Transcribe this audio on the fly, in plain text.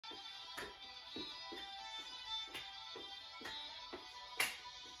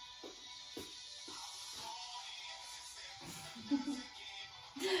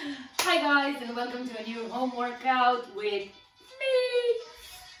Hi guys, and welcome to a new home workout with me.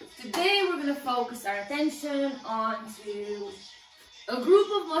 Today we're going to focus our attention onto a group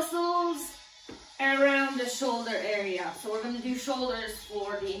of muscles around the shoulder area. So we're going to do shoulders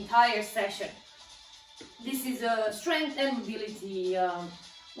for the entire session. This is a strength and mobility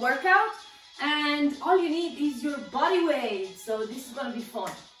workout, and all you need is your body weight. So this is going to be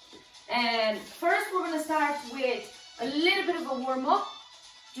fun. And first we're going to start with a little bit of a warm-up,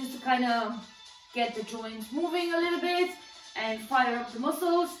 just to kind of get the joints moving a little bit and fire up the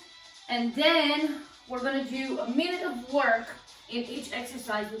muscles. And then we're going to do a minute of work in each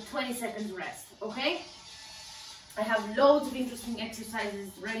exercise with 20 seconds rest, okay? I have loads of interesting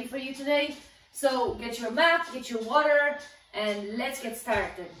exercises ready for you today. So get your mat, get your water, and let's get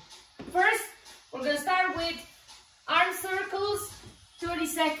started. First, we're going to start with arm circles, 30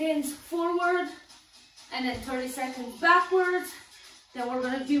 seconds forward, and then 30 seconds backwards. Then we're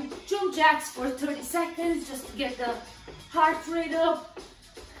going to do jump jacks for 30 seconds just to get the heart rate up.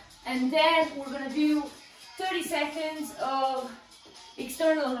 And then we're going to do 30 seconds of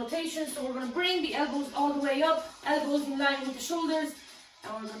external rotation. So we're going to bring the elbows all the way up, elbows in line with the shoulders,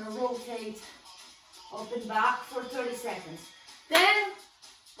 and we're going to rotate up and back for 30 seconds. Then,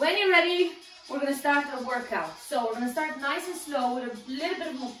 when you're ready, we're going to start our workout. So we're going to start nice and slow with a little bit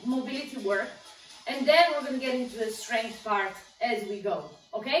of mobility work. And then we're going to get into the strength part as we go,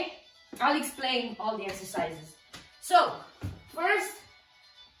 okay? I'll explain all the exercises. So, first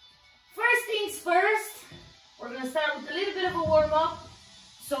things first, we're going to start with a little bit of a warm-up.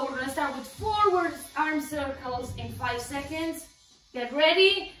 So we're going to start with forward arm circles in 5 seconds. Get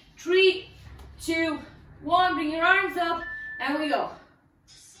ready. 3, 2, 1. Bring your arms up, and we go.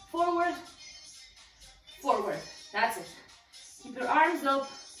 Forward, forward. That's it. Keep your arms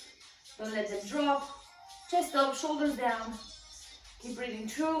up. Don't let them drop. Chest up, shoulders down. Keep breathing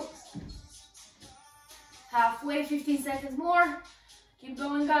through. Halfway, 15 seconds more. Keep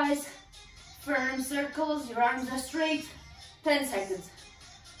going, guys. Firm circles, your arms are straight. 10 seconds.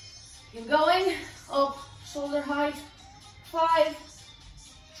 Keep going. Up, shoulder height. 5,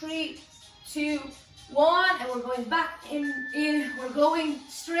 3, 2, 1. And we're going back in. We're going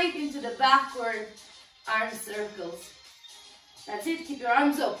straight into the backward arm circles. That's it. Keep your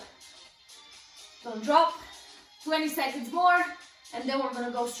arms up. Don't drop. 20 seconds more, and then we're going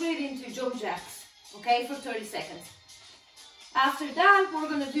to go straight into jump jacks, okay, for 30 seconds. After that, we're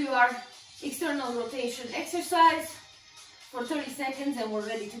going to do our external rotation exercise for 30 seconds, and we're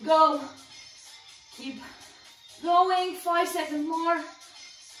ready to go. Keep going. 5 seconds more,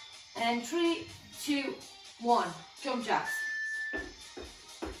 and 3, 2, 1. Jump jacks.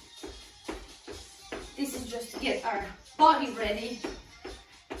 This is just to get our body ready,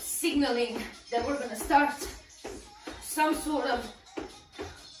 signaling that we're going to start some sort of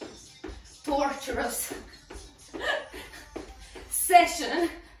torturous session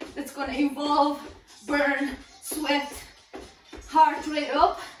that's going to involve burn, sweat, heart rate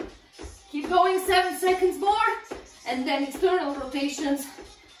up. Keep going. 7 seconds more, and then external rotations.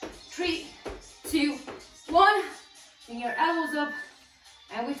 3, 2, 1. Bring your elbows up,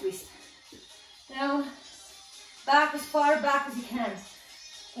 and we twist. Down, back as far back as you can.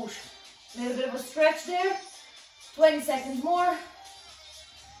 Push. A little bit of a stretch there. 20 seconds more.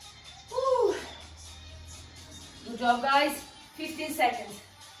 Woo. Good job, guys. 15 seconds.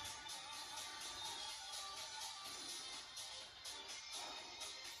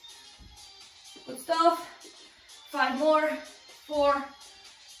 Good stuff. 5 more. 4,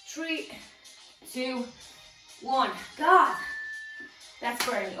 3, 2, 1. God, that's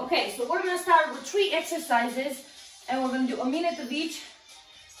burning. Okay, so we're going to start with 3 exercises, and we're going to do a minute of each.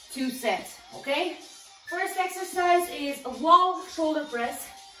 2 sets, okay? First exercise is a wall shoulder press.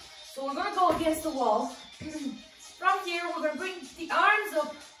 So we're gonna go against the wall. From here, we're gonna bring the arms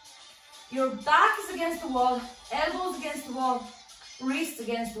up. Your back is against the wall, elbows against the wall, wrists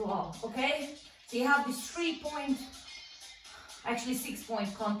against the wall, okay? So you have this 3-point, actually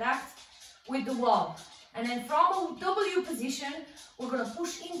 6-point contact with the wall. And then from a W position, we're gonna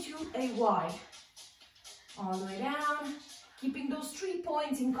push into a Y. All the way down. Keeping those 3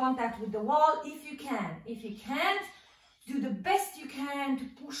 points in contact with the wall if you can. If you can't, do the best you can to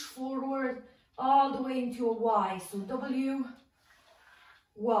push forward all the way into a Y. So W,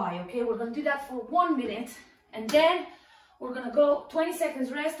 Y, okay? We're going to do that for 1 minute. And then we're going to go 20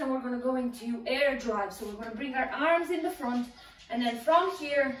 seconds rest, and we're going to go into air drive. So we're going to bring our arms in the front, and then from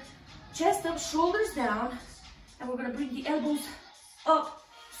here, chest up, shoulders down, and we're going to bring the elbows up,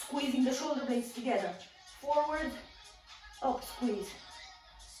 squeezing the shoulder blades together. Forward, up, squeeze,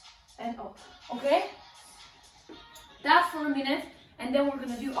 and up, okay? That for a minute, and then we're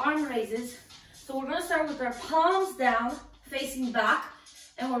gonna do arm raises. So we're gonna start with our palms down, facing back,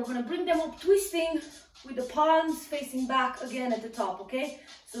 and we're gonna bring them up, twisting with the palms facing back again at the top, okay?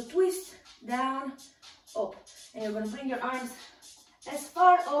 So twist, down, up, and you're gonna bring your arms as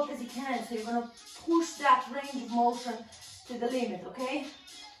far up as you can. So you're gonna push that range of motion to the limit, okay?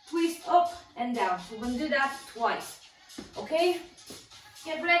 Twist up and down. So we're gonna do that twice, okay?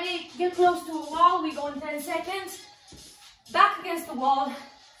 Get ready, get close to a wall. We go in 10 seconds. Back against the wall,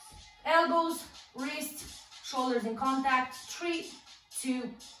 elbows, wrists, shoulders in contact. 3, 2,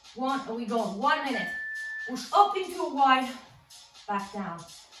 1, and we go in 1 minute. Push up into a Y, back down.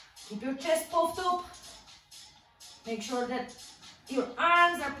 Keep your chest puffed up. Make sure that your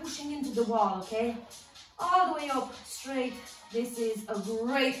arms are pushing into the wall, okay? All the way up, straight. This is a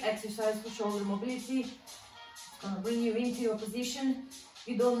great exercise for shoulder mobility. It's gonna bring you into a position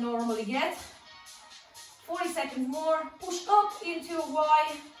you don't normally get. 40 seconds more. Push up into a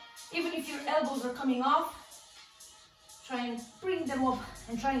Y. Even if your elbows are coming off, try and bring them up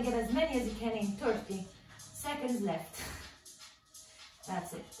and try and get as many as you can in 30 seconds left.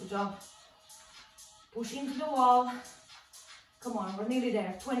 That's it. Good job. Push into the wall. Come on, we're nearly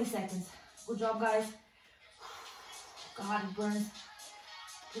there. 20 seconds. Good job, guys. God, it burns.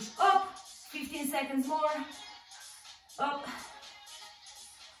 Push up. 15 seconds more. Up.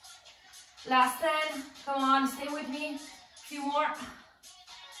 Last 10. Come on, stay with me. A few more.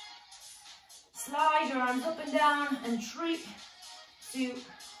 Slide your arms up and down. And 3, 2,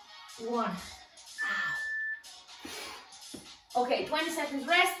 1. Okay, 20 seconds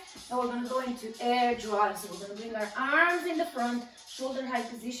rest. Now we're going to go into air drive. So we're going to bring our arms in the front, shoulder high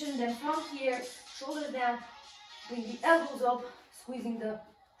position. Then from here, shoulders down, bring the elbows up, squeezing the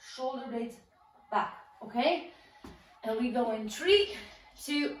shoulder blades back. Okay? And we go in 3,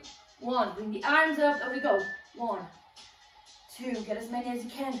 2, 1. Bring the arms up and we go. 1, 2. Get as many as you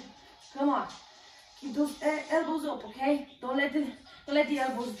can. Come on. Keep those elbows up, okay? Don't let the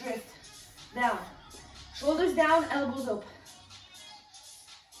elbows drift down. Shoulders down, elbows up.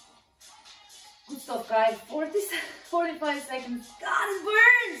 Good stuff, guys. 45 seconds. God, it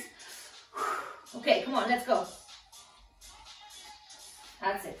burns! Okay, come on, let's go.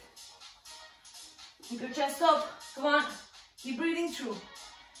 That's it. Keep your chest up. Come on. Keep breathing through.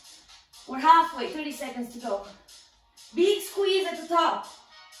 We're halfway. 30 seconds to go. Big squeeze at the top.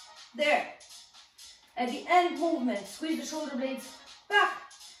 There. At the end movement, squeeze the shoulder blades back.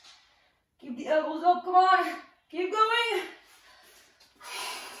 Keep the elbows up. Come on. Keep going.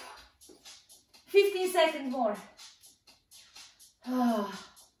 15 seconds more.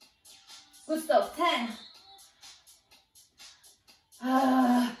 Good stuff. 10.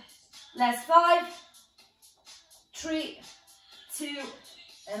 Last 5, 3, 2,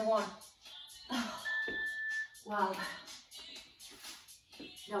 and 1. Wow.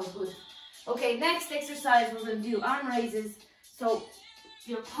 That was good. Okay, next exercise we're going to do arm raises. So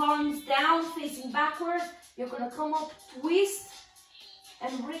your palms down, facing backwards. You're going to come up, twist,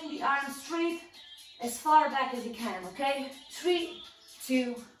 and bring the arms straight as far back as you can, okay? 3,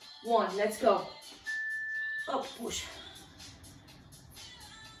 2, 1. Let's go. Up, push.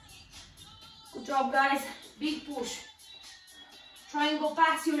 Good job, guys. Big push. Try and go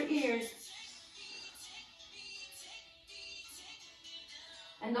past your ears.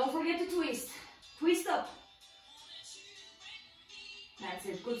 And don't forget to twist. Twist up. That's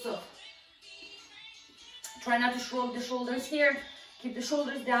it. Good stuff. Try not to shrug the shoulders here. Keep the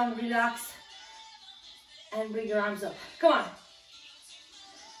shoulders down, relax. And bring your arms up. Come on.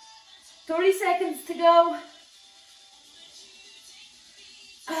 30 seconds to go.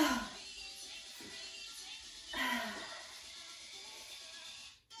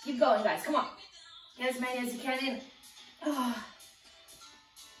 Keep going, guys. Come on. Get as many as you can in.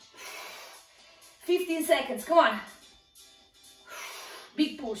 15 seconds. Come on.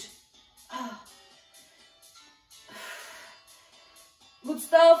 Big push. Good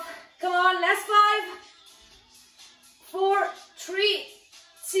stuff. Come on. Last 5, 4, 3,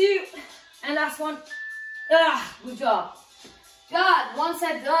 2, and last one. Good job. God, one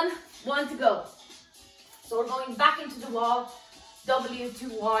set done, 1 to go. So we're going back into the wall. W to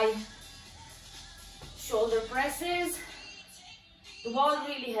Y. Shoulder presses. The wall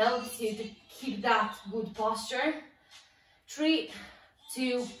really helps you to keep that good posture. 3,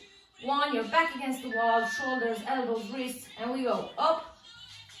 2, 1. You're back against the wall. Shoulders, elbows, wrists, and we go up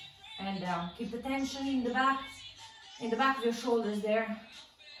and down. Keep the tension in the back of your shoulders there.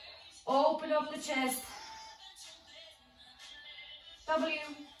 Open up the chest. W,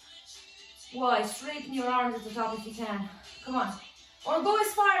 Y. Straighten your arms at the top if you can. Come on. Or go as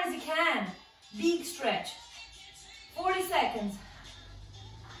far as you can. Big stretch. 40 seconds.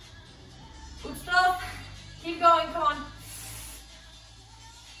 Good stuff. Keep going, come on.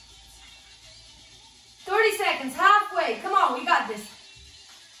 30 seconds, halfway. Come on, we got this.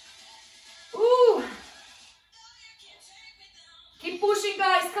 Ooh. Keep pushing,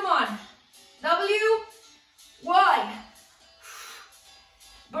 guys, come on. W, Y.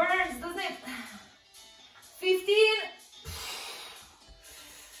 Burns, doesn't it? 15.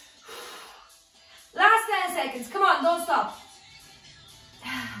 Last 10 seconds, come on, don't stop.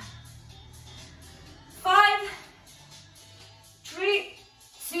 5, 3,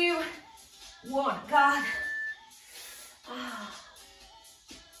 2, 1. God.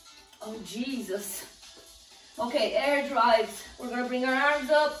 Oh, Jesus. Okay, air drives. We're gonna bring our arms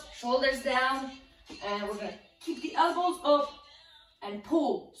up, shoulders down, and we're gonna keep the elbows up and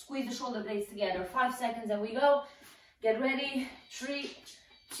pull. Squeeze the shoulder blades together. 5 seconds and we go. Get ready. 3,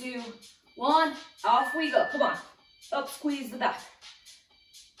 2, 1. Off we go. Come on. Up, squeeze the back.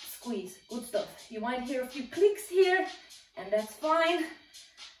 Squeeze. Good stuff. You might hear a few clicks here, and that's fine.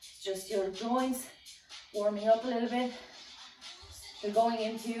 It's just your joints warming up a little bit. You're going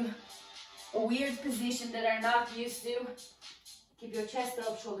into a weird position that are not used to. Keep your chest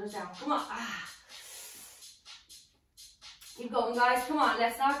up, shoulders down. Come on. Keep going, guys. Come on.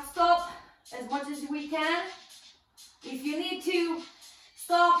 Let's not stop as much as we can. If you need to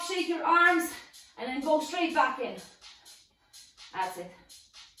stop, shake your arms, and then go straight back in. That's it.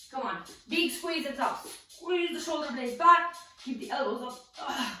 Come on. Big squeeze at the top. Squeeze the shoulder blades back. Keep the elbows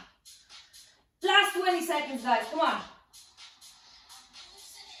up. Last 20 seconds, guys. Come on.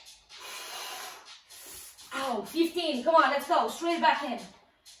 Ow. 15. Come on. Let's go. Straight back in.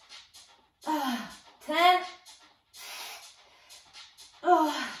 10.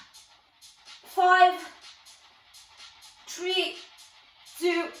 5. 3,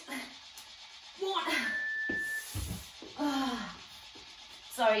 2, 1.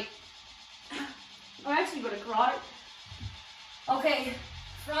 Sorry. I'm actually gonna cry. Okay,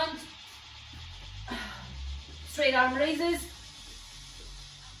 front. Straight arm raises.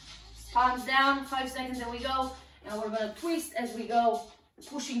 Palms down, 5 seconds and we go. And we're gonna twist as we go,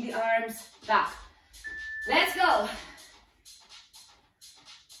 pushing the arms back. Let's go.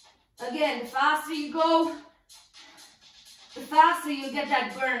 Again, the faster you go, the faster you get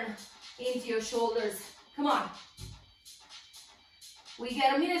that burn into your shoulders. Come on. We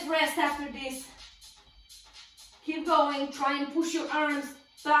get a minute rest after this. Keep going. Try and push your arms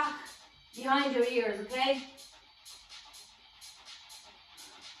back behind your ears, okay?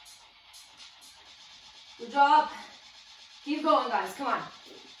 Good job. Keep going, guys. Come on.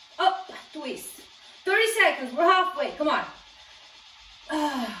 Up, twist. 30 seconds. We're halfway. Come on.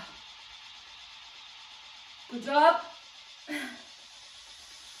 Good job.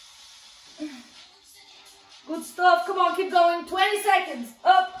 Good stuff. Come on, keep going. 20 seconds.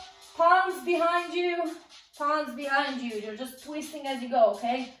 Up. Palms behind you. Palms behind you. You're just twisting as you go,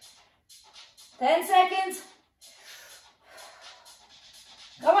 okay? 10 seconds.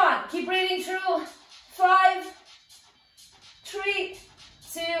 Come on. Keep breathing through. 5, 3,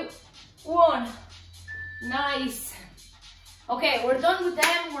 2, 1. Nice. Okay, we're done with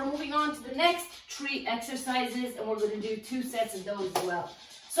them. We're moving on to the next 3 exercises, and we're going to do 2 sets of those as well.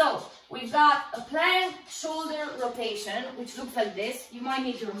 So we've got a plank shoulder rotation, which looks like this. You might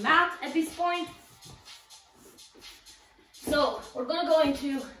need your mat at this point. So we're going to go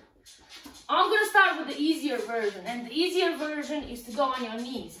into, I'm going to start with the easier version, and the easier version is to go on your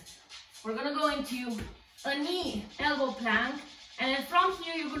knees. We're going to go into a knee elbow plank, and then from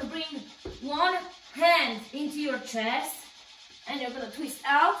here you're going to bring one hand into your chest, and you're going to twist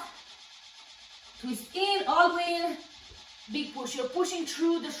out, twist in, all the way in. Big push. You're pushing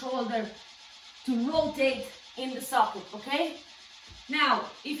through the shoulder to rotate in the socket, okay? Now,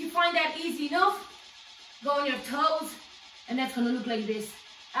 if you find that easy enough, go on your toes, and that's gonna look like this.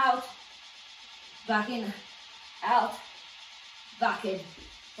 Out, back in, out, back in,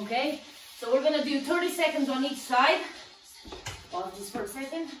 okay? So we're gonna do 30 seconds on each side. Pause this for a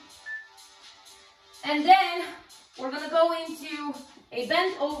second. And then we're gonna go into a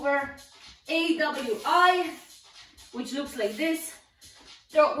bent over AWI, which looks like this.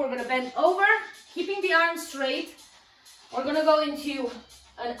 So we're gonna bend over, keeping the arms straight. We're gonna go into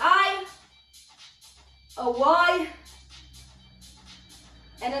an I, a Y,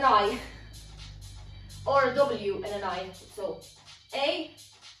 and an I, or a W and an I. So A,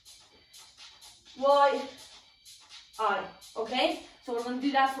 Y, I, okay? So we're gonna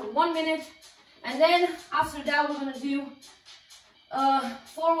do that for 1 minute. And then after that, we're gonna do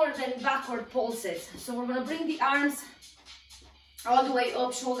forward and backward pulses. So we're gonna bring the arms all the way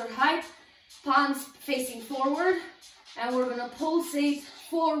up shoulder height, palms facing forward, and we're gonna pulsate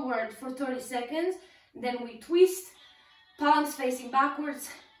forward for 30 seconds. Then we twist, palms facing backwards,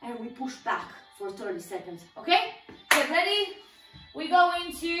 and we push back for 30 seconds. Okay? Get ready. We go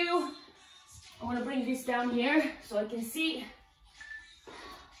into, I'm gonna bring this down here so I can see.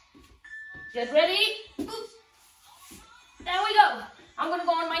 Get ready. Oops. There we go. I'm gonna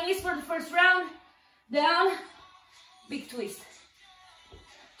go on my knees for the first round. Down, big twist.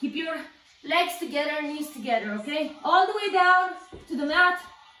 Keep your legs together, knees together, okay? All the way down to the mat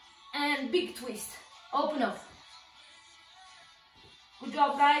and big twist. Open up. Good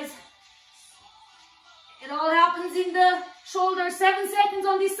job, guys. It all happens in the shoulder. 7 seconds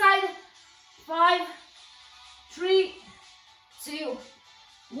on this side. 5, 3, 2,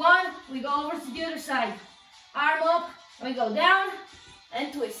 1. We go over to the other side. Arm up, and we go down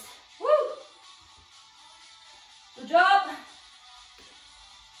and twist. Woo! Good job.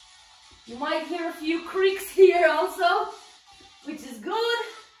 You might hear a few creaks here also, which is good.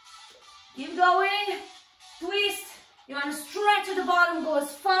 Keep going. Twist. You want to stretch at the bottom, go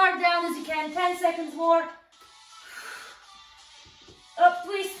as far down as you can. 10 seconds more. Up,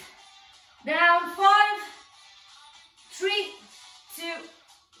 twist. Down, 5, 3, 2,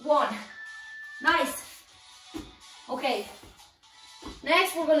 1. Nice. Okay.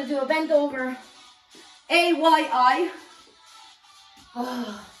 Next, we're going to do a bent over AYI.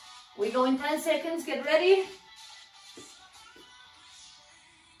 We go in 10 seconds. Get ready.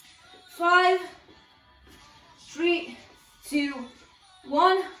 5, 3, 2,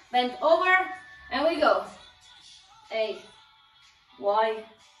 1. Bend over, and we go. AYI.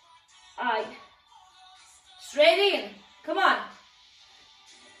 Straight in. Come on.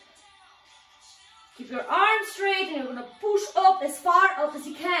 Keep your arms straight, and you're gonna push up as far up as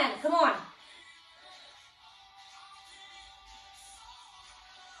you can. Come on.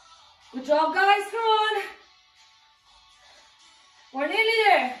 Good job, guys. Come on. We're nearly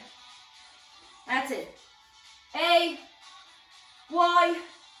there. That's it. AYI.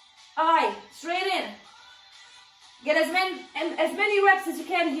 Straight in. Get as many reps as you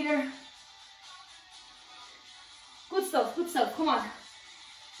can here. Good stuff, good stuff. Come on.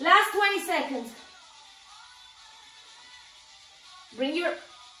 Last 20 seconds. Bring your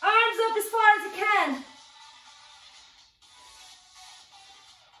arms up as far as you can.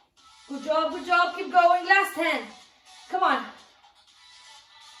 Good job, good job. Keep going. Last 10. Come on.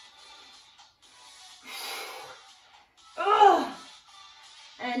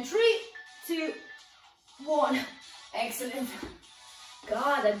 And 3, 2, 1. Excellent.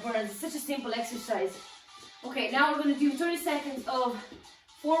 God, that burns. It's such a simple exercise. Okay, now we're going to do 30 seconds of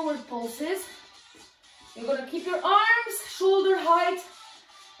forward pulses. You're going to keep your arms shoulder height,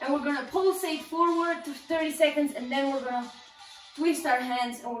 and we're going to pulsate forward to 30 seconds, and then we're going to twist our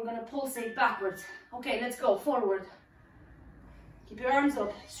hands, and we're going to pulsate backwards. Okay, let's go. Forward. Keep your arms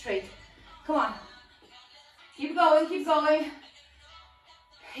up, straight. Come on. Keep going, keep going.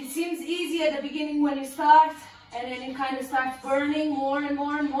 It seems easy at the beginning when you start, and then it kind of starts burning more and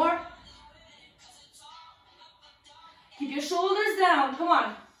more and more. Keep your shoulders down, come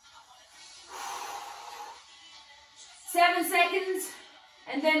on. 7 seconds,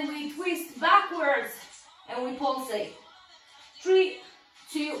 and then we twist backwards, and we pulsate. 3,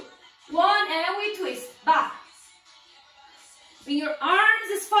 2, 1, and we twist back. Bring your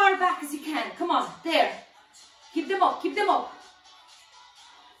arms as far back as you can. Come on, there. Keep them up, keep them up.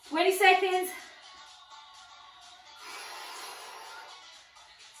 20 seconds.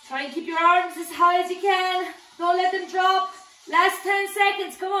 Try and keep your arms as high as you can. Don't let them drop. Last 10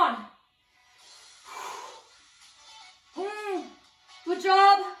 seconds, come on. Good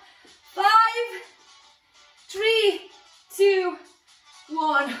job. 5, 3, 2,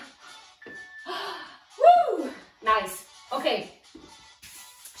 1. Woo! Nice. Okay.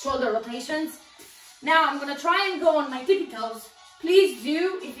 Shoulder rotations. Now I'm gonna try and go on my tippy toes. Please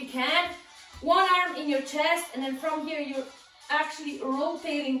do, if you can. One arm in your chest, and then from here you're actually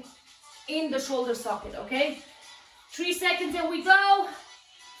rotating in the shoulder socket, okay? 3 seconds and we go.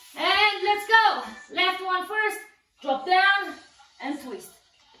 And let's go. Left one first. Drop down and twist.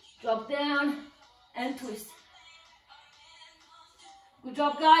 Drop down and twist. Good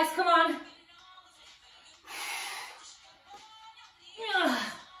job, guys. Come on.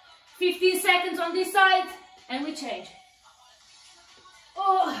 15 seconds on this side, and we change.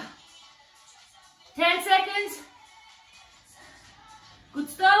 10 seconds. Good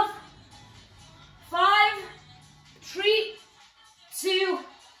stuff. 5, 3, 2,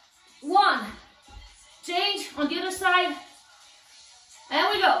 1. Change on the other side. And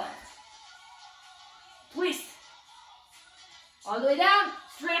we go. Twist. All the way down.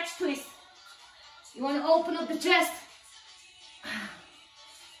 Stretch, twist. You want to open up the chest.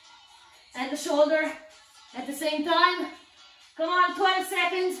 and the shoulder at the same time. Come on, 12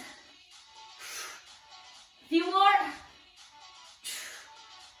 seconds. A few more.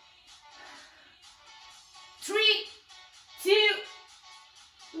 3, 2,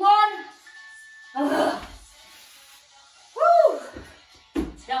 1. Woo!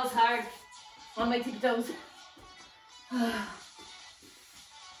 That was hard on my tiptoes.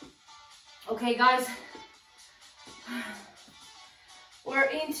 Okay, guys. We're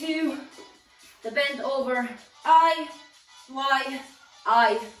into the bend over I, Y,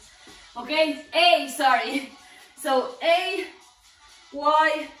 I. Okay, A, sorry. So A,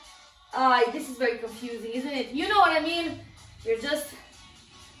 Y, I. This is very confusing, isn't it? You know what I mean? You're just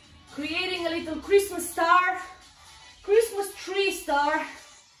creating a little Christmas star, Christmas tree star,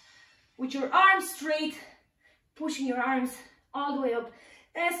 with your arms straight, pushing your arms all the way up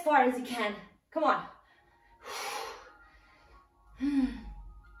as far as you can. Come on.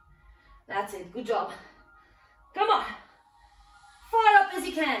 That's it, good job. Come on, far up as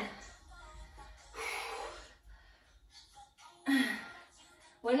you can.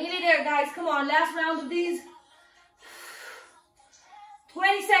 We're nearly there, guys. Come on, last round of these.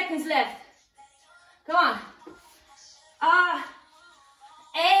 20 seconds left. Come on.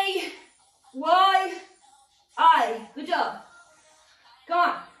 A, Y, I. Good job. Come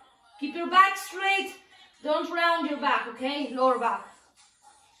on. Keep your back straight. Don't round your back, okay? Lower back.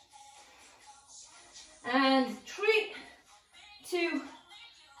 And 3, 2,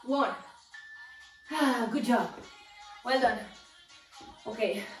 1. Good job. Well done.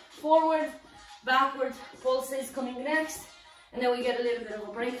 Okay, forward, backward, pulses coming next. And then we get a little bit of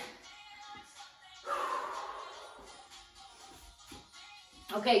a break.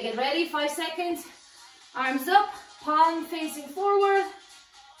 Okay, get ready, 5 seconds. Arms up, palm facing forward.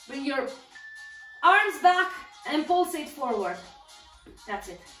 Bring your arms back and pulsate forward. That's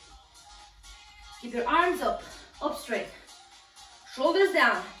it. Keep your arms up straight. Shoulders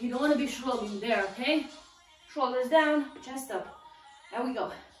down. You don't want to be shrugging there, okay? Shoulders down, chest up. There we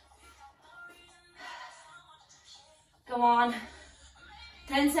go. Come on.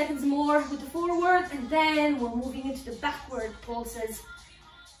 10 seconds more with the forward, and then we're moving into the backward pulses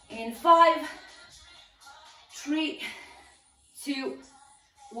in 5, 3, 2,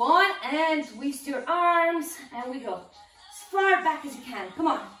 1, and twist your arms, and we go as far back as you can. Come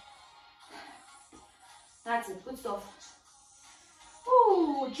on. That's it, good stuff.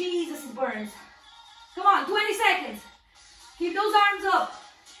 Oh, Jesus, it burns. Come on, 20 seconds. Keep those arms up.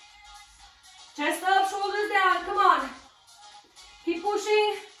 Chest up, shoulders down, come on. Keep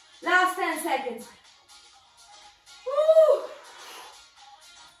pushing, last 10 seconds. Woo!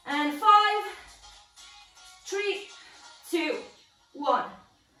 And 5, 3, 2, 1.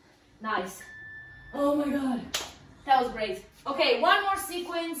 Nice. Oh my God, that was great. Okay, one more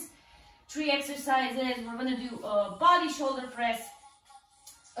sequence, 3 exercises. We're gonna do a body shoulder press,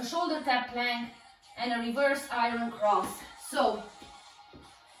 a shoulder tap plank, and a reverse iron cross. So,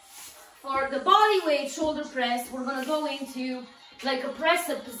 for the body weight shoulder press, we're gonna go into like a press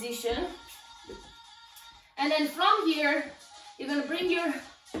up position. And then from here, you're gonna bring your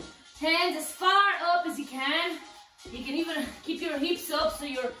hands as far up as you can. You can even keep your hips up so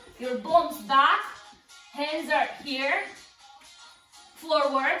your bum's back. Hands are here.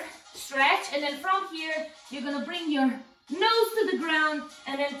 Forward, stretch. And then from here, you're gonna bring your nose to the ground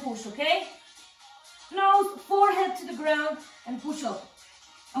and then push, okay? Nose, forehead to the ground and push up.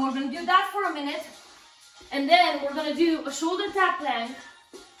 And we're gonna do that for a minute. And then we're gonna do a shoulder tap plank,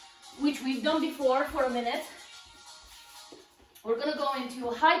 which we've done before for a minute. We're gonna go into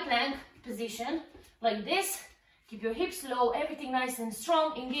a high plank position, like this. Keep your hips low, everything nice and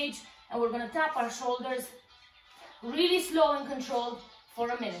strong, engage. And we're gonna tap our shoulders really slow and controlled for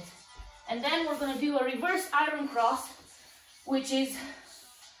a minute. And then we're gonna do a reverse iron cross, which is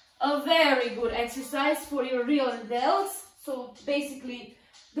a very good exercise for your rear delts. So basically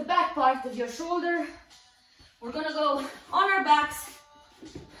the back part of your shoulder. We're gonna go on our backs,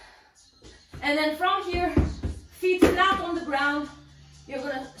 and then from here, feet flat on the ground. You're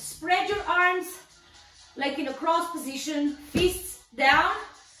gonna spread your arms like in a cross position, fists down,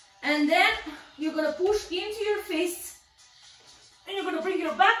 and then you're gonna push into your fists, and you're gonna bring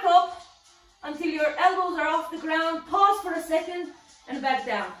your back up until your elbows are off the ground. Pause for a second and back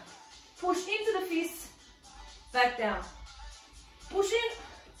down. Push into the fists, back down. Push in,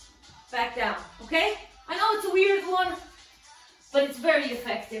 back down, okay? I know it's a weird one, but it's very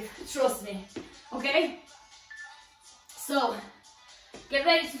effective, trust me, okay? So, get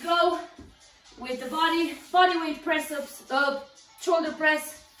ready to go with the body weight press ups, shoulder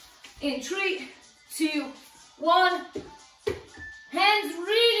press in 3, 2, 1. Hands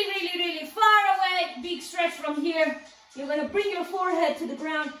really far away. Big stretch from here. You're gonna bring your forehead to the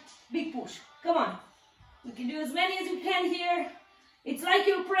ground. Big push. Come on. You can do as many as you can here. It's like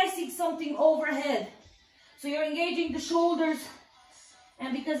you're pressing something overhead. So you're engaging the shoulders.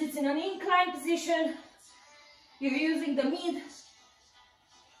 And because it's in an inclined position, you're using the mid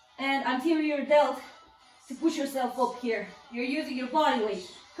and anterior delt to push yourself up here. You're using your body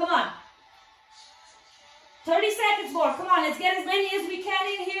weight. Come on. 30 seconds more. Come on, let's get as many as we can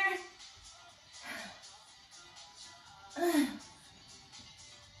in here.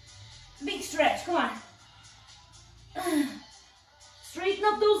 Big stretch. Come on. Straighten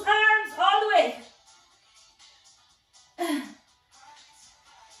up those arms all the way.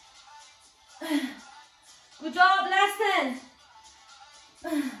 Good job, last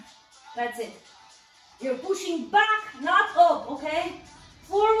 10. That's it. You're pushing back, not up, okay?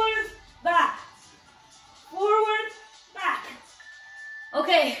 Forward, back. Forward, back.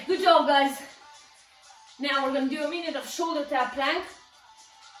 Okay, good job, guys. Now we're gonna do a minute of shoulder tap plank.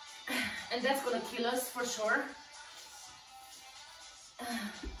 And that's gonna kill us for sure.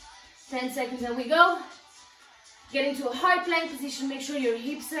 10 seconds and we go. Get into a high plank position. Make sure your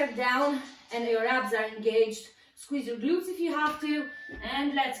hips are down and your abs are engaged. Squeeze your glutes if you have to.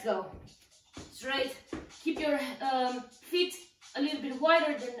 And let's go. Straight. Keep your feet a little bit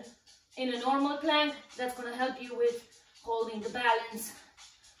wider than in a normal plank. That's going to help you with holding the balance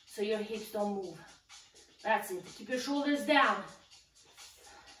so your hips don't move. That's it. Keep your shoulders down.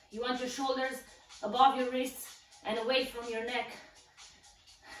 You want your shoulders above your wrists and away from your neck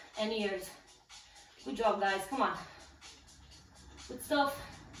and ears. Good job, guys. Come on. Good stuff.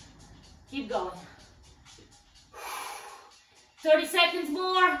 Keep going. 30 seconds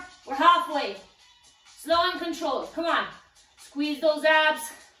more. We're halfway. Slow and controlled. Come on. Squeeze those abs.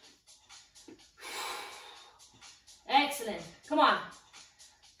 Excellent. Come on.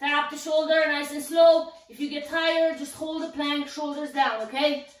 Tap the shoulder nice and slow. If you get tired, just hold the plank, shoulders down,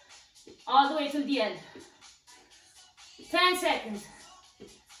 okay? All the way till the end. 10 seconds.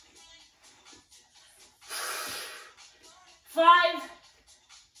 5,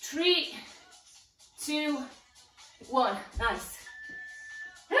 3, 2, 1. Nice.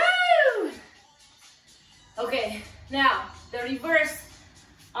 Woo! Okay, now the reverse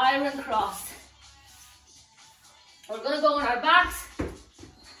iron cross. We're gonna go on our backs,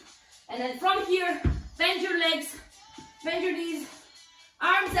 and then from here, bend your legs, bend your knees,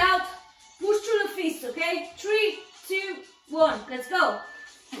 arms out, push through the fists, okay? 3, 2, 1. Let's go.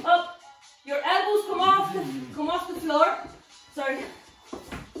 Up. Your elbows come off the floor. Sorry.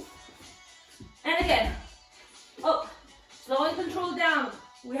 And again. Up. Slow and control down.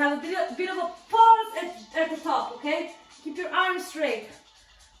 We have a bit of a pause at the top, okay? Keep your arms straight.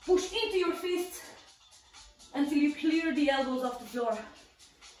 Push into your fists until you clear the elbows off the floor.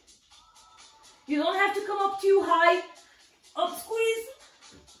 You don't have to come up too high. Up, squeeze,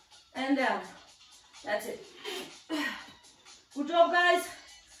 and down. That's it. Good job, guys.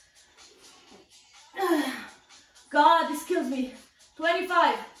 God, this kills me.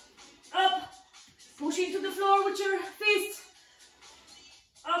 25. Up. Push into the floor with your fists.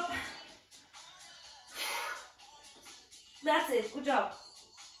 Up. That's it. Good job.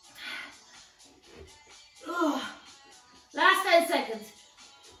 Last 10 seconds.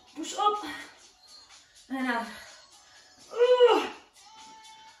 Push up and out.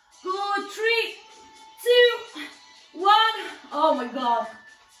 Good. 3, 2, 1. Oh my God.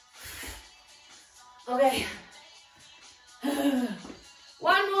 Okay.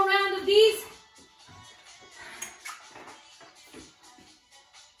 One more round of these.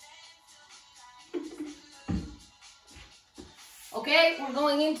 Okay, we're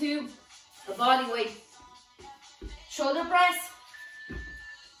going into a body weight. Shoulder press.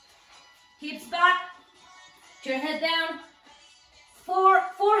 Hips back. Put your head down.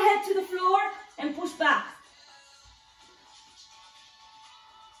 Forehead to the floor and push back.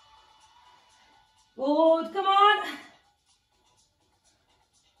 Good, come on.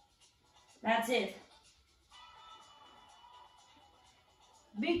 That's it.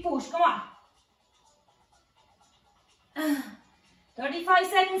 Big push, come on. 35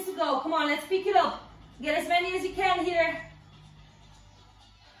 seconds to go. Come on, let's pick it up. Get as many as you can here.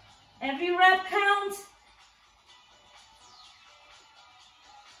 Every rep counts.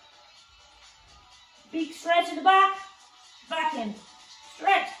 Big stretch in the back. Back in.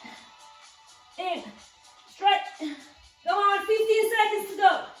 Stretch. In. Stretch. Come on, 15 seconds to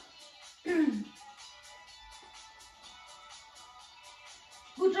go.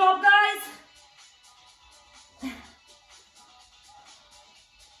 Good job, guys.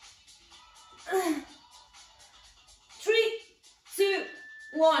 Three, 2,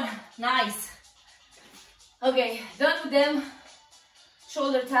 Nice. Okay, done with them.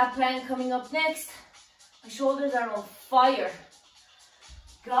 Shoulder tap plank coming up next. My shoulders are on fire.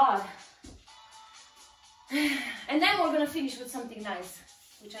 God. And then we're gonna finish with something nice,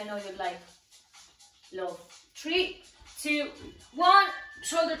 which I know you'd like. Low. 3, 2, 1.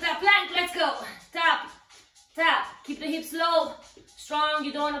 Shoulder tap plank. Let's go. Tap, tap. Keep the hips low, strong.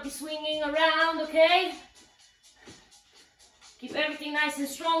 You don't want to be swinging around, okay? Keep everything nice and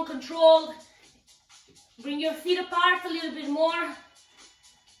strong, controlled. Bring your feet apart a little bit more.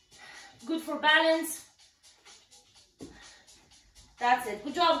 Good for balance. That's it.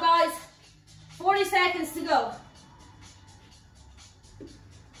 Good job, guys. 40 seconds to go.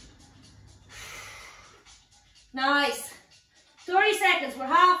 Nice. 30 seconds. We're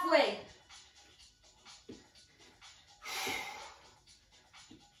halfway.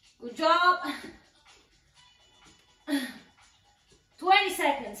 Good job. 20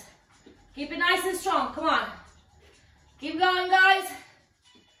 seconds. Keep it nice and strong. Come on. Keep going, guys.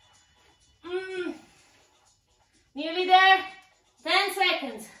 Nearly there. 10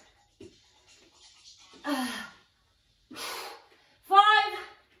 seconds. 5,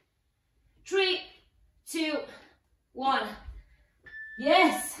 3, 2, 1.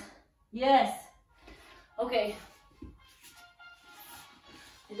 Yes. Yes. Okay.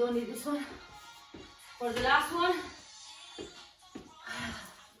 I don't need this one. For the last one.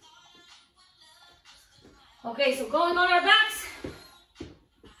 Okay, so going on our backs.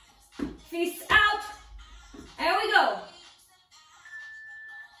 Fists out. There we go.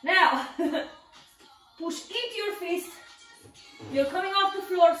 Now, push into your fist. You're coming off the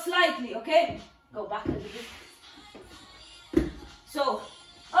floor slightly, okay? Go back a little bit. So,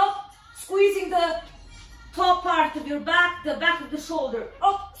 up, squeezing the top part of your back, the back of the shoulder.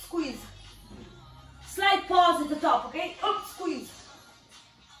 Up, squeeze. Slight pause at the top, okay? Up, squeeze.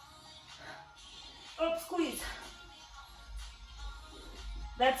 Up, squeeze.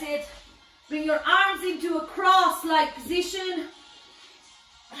 That's it. Bring your arms into a cross-like position.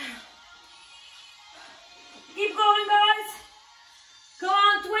 Keep going, guys. Come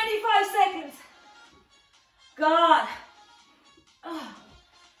on, 25 seconds. God.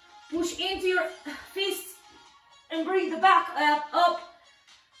 Push into your fists and bring the back up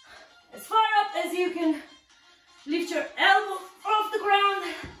as far up as you can. Lift your elbow off the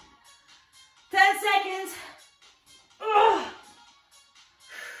ground. 10 seconds.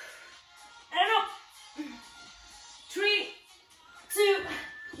 And up. 3, 2,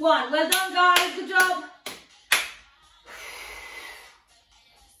 1. Well done, guys. Good job.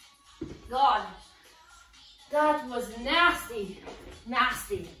 God, that was nasty.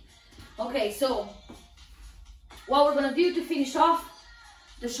 Nasty. Okay, so what we're gonna do to finish off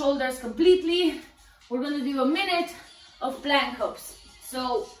the shoulders completely, we're gonna do a minute of plank ups.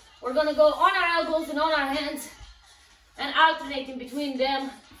 So we're gonna go on our elbows and on our hands and alternating between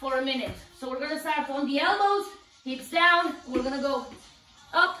them for a minute. So we're gonna start on the elbows, hips down. We're gonna go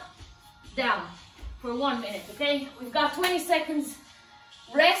up, down for 1 minute, okay? We've got 20 seconds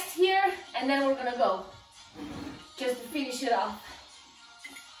rest here, and then we're gonna go just to finish it off.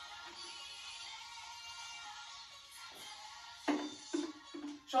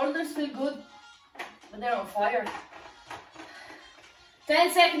 Shoulders feel good, but they're on fire.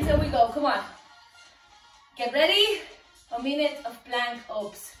 10 seconds, here we go, come on. Get ready, a minute of plank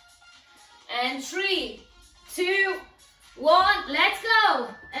ups. And 3, 2, 1, let's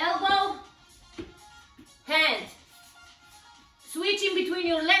go. Elbow, hand. Switch in between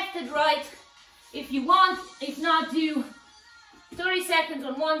your left and right if you want. If not, do 30 seconds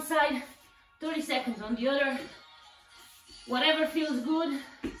on one side, 30 seconds on the other. Whatever feels good.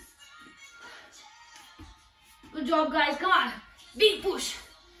 Good job, guys. Come on. Big push.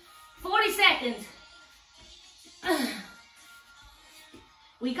 40 seconds.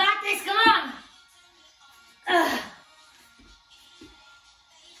 We got this. Come on.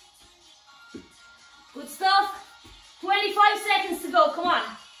 Good stuff. 25 seconds to go. Come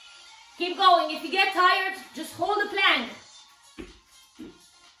on. Keep going. If you get tired, just hold the plank.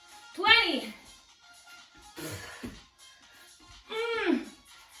 20.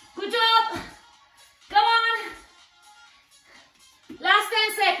 Good job. Come on. Last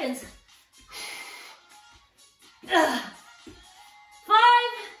 10 seconds. 5,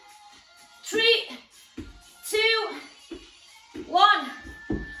 3, 2, 1.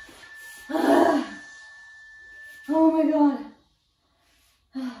 Oh my God.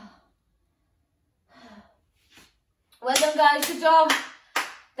 Well done, guys. Good job.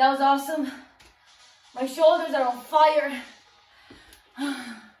 That was awesome. My shoulders are on fire.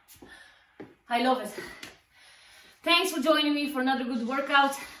 I love it. Thanks for joining me for another good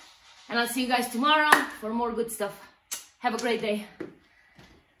workout. And I'll see you guys tomorrow for more good stuff. Have a great day.